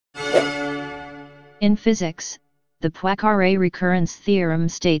In physics, the Poincaré recurrence theorem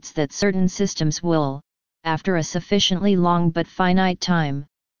states that certain systems will, after a sufficiently long but finite time,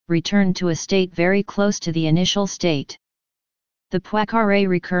 return to a state very close to the initial state. The Poincaré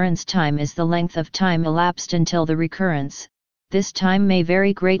recurrence time is the length of time elapsed until the recurrence. This time may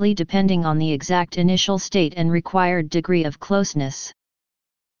vary greatly depending on the exact initial state and required degree of closeness.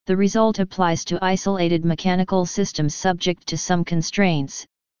 The result applies to isolated mechanical systems subject to some constraints,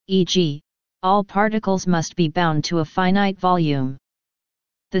 e.g., all particles must be bound to a finite volume.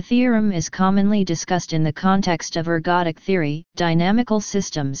 The theorem is commonly discussed in the context of ergodic theory, dynamical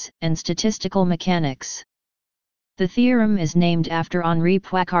systems, and statistical mechanics. The theorem is named after Henri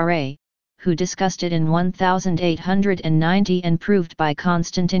Poincaré, who discussed it in 1890 and proved by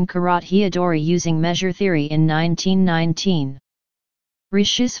Constantin Carat-Theodori using measure theory in 1919.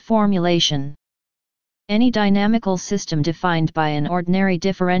 Rich's formulation. Any dynamical system defined by an ordinary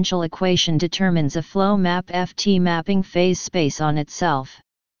differential equation determines a flow map Ft mapping phase space on itself.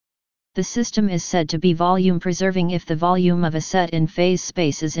 The system is said to be volume-preserving if the volume of a set in phase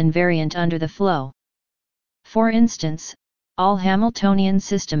space is invariant under the flow. For instance, all Hamiltonian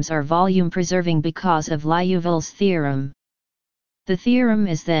systems are volume-preserving because of Liouville's theorem. The theorem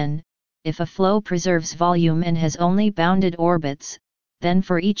is then, if a flow preserves volume and has only bounded orbits, then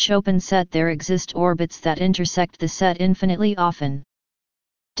for each open set there exist orbits that intersect the set infinitely often.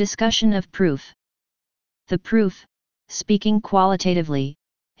 Discussion of proof. The proof, speaking qualitatively,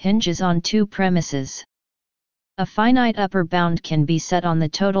 hinges on two premises. A finite upper bound can be set on the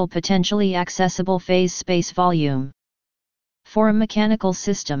total potentially accessible phase space volume. For a mechanical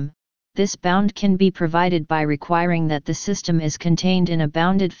system, this bound can be provided by requiring that the system is contained in a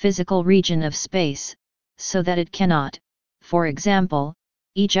bounded physical region of space, so that it cannot, for example,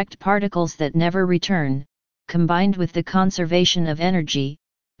 eject particles that never return. Combined with the conservation of energy,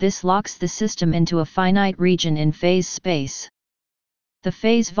 this locks the system into a finite region in phase space. The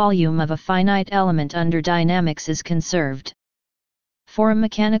phase volume of a finite element under dynamics is conserved. For a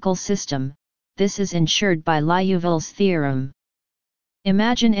mechanical system, this is ensured by Liouville's theorem.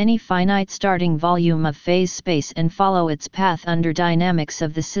 Imagine any finite starting volume of phase space and follow its path under dynamics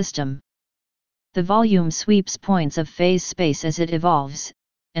of the system. The volume sweeps points of phase space as it evolves,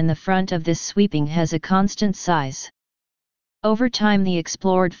 and the front of this sweeping has a constant size. Over time the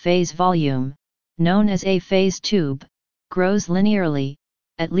explored phase volume, known as a phase tube, grows linearly,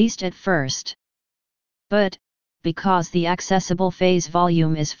 at least at first. But, because the accessible phase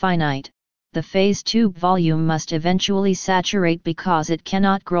volume is finite, the phase tube volume must eventually saturate because it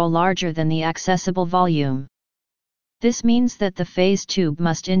cannot grow larger than the accessible volume. This means that the phase tube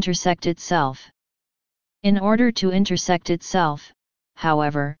must intersect itself. In order to intersect itself,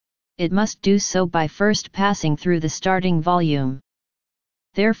 however, it must do so by first passing through the starting volume.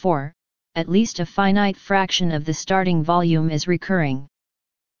 Therefore, at least a finite fraction of the starting volume is recurring.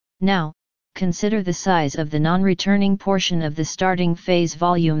 Now, consider the size of the non-returning portion of the starting phase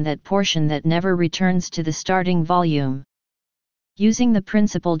volume, that portion that never returns to the starting volume. Using the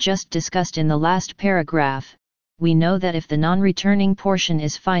principle just discussed in the last paragraph, we know that if the non-returning portion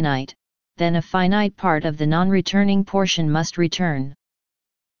is finite, then a finite part of the non-returning portion must return.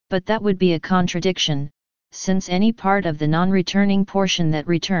 But that would be a contradiction, since any part of the non-returning portion that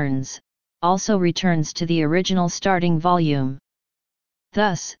returns, also returns to the original starting volume.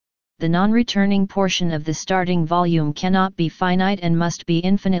 Thus, the non-returning portion of the starting volume cannot be finite and must be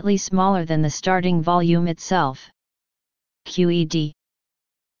infinitely smaller than the starting volume itself. QED.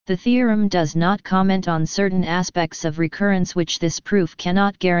 The theorem does not comment on certain aspects of recurrence which this proof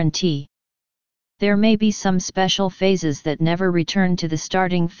cannot guarantee. There may be some special phases that never return to the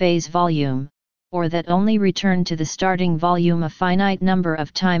starting phase volume, or that only return to the starting volume a finite number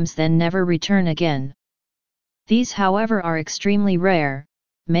of times then never return again. These, however, are extremely rare,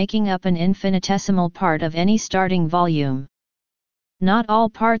 making up an infinitesimal part of any starting volume. Not all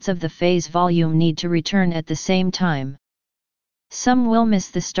parts of the phase volume need to return at the same time. Some will miss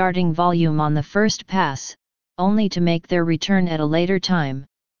the starting volume on the first pass, only to make their return at a later time.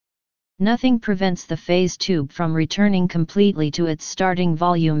 Nothing prevents the phase tube from returning completely to its starting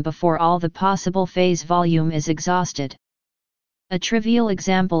volume before all the possible phase volume is exhausted. A trivial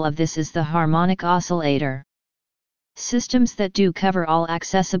example of this is the harmonic oscillator. Systems that do cover all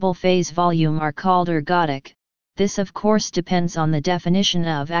accessible phase volume are called ergodic. This of course depends on the definition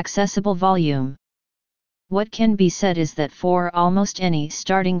of accessible volume. What can be said is that for almost any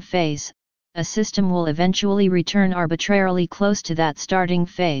starting phase, a system will eventually return arbitrarily close to that starting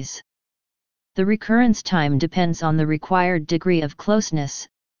phase. The recurrence time depends on the required degree of closeness,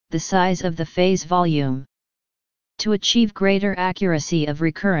 the size of the phase volume. To achieve greater accuracy of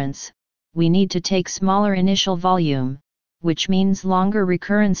recurrence, we need to take smaller initial volume, which means longer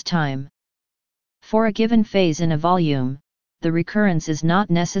recurrence time. For a given phase in a volume, the recurrence is not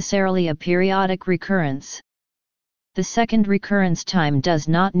necessarily a periodic recurrence. The second recurrence time does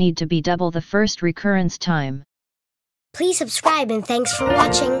not need to be double the first recurrence time. Please subscribe and thanks for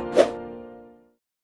watching.